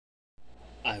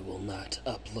not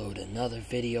upload another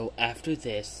video after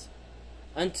this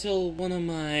until one of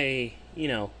my,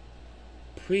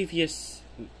 previous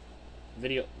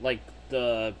video, like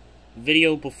the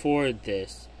video before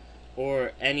this,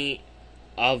 or any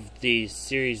of these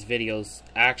series videos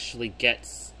actually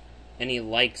gets any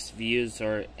likes, views,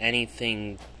 or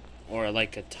anything, or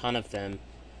like a ton of them,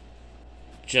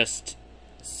 just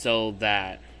so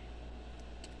that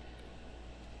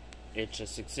it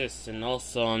just exists. And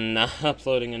also, I'm not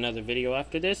uploading another video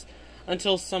after this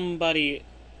until somebody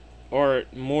or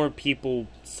more people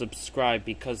subscribe,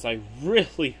 because I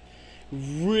really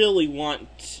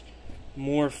want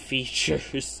more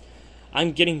features.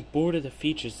 I'm getting bored of the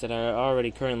features that I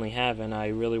already currently have, and I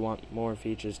really want more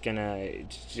features. Gonna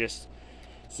just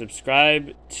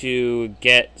subscribe to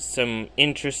get some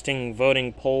interesting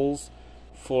voting polls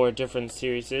for different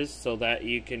series, so that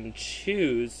you can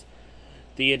choose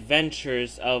the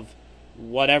adventures of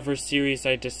whatever series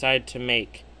I decide to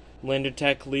make.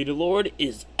 Lendertech Leaderlord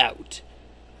is out.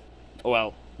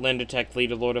 Well, Lendertech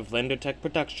Leaderlord of Lendertech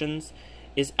Productions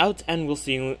is out, and we'll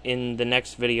see you in the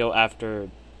next video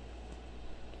after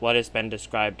what has been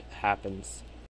described happens.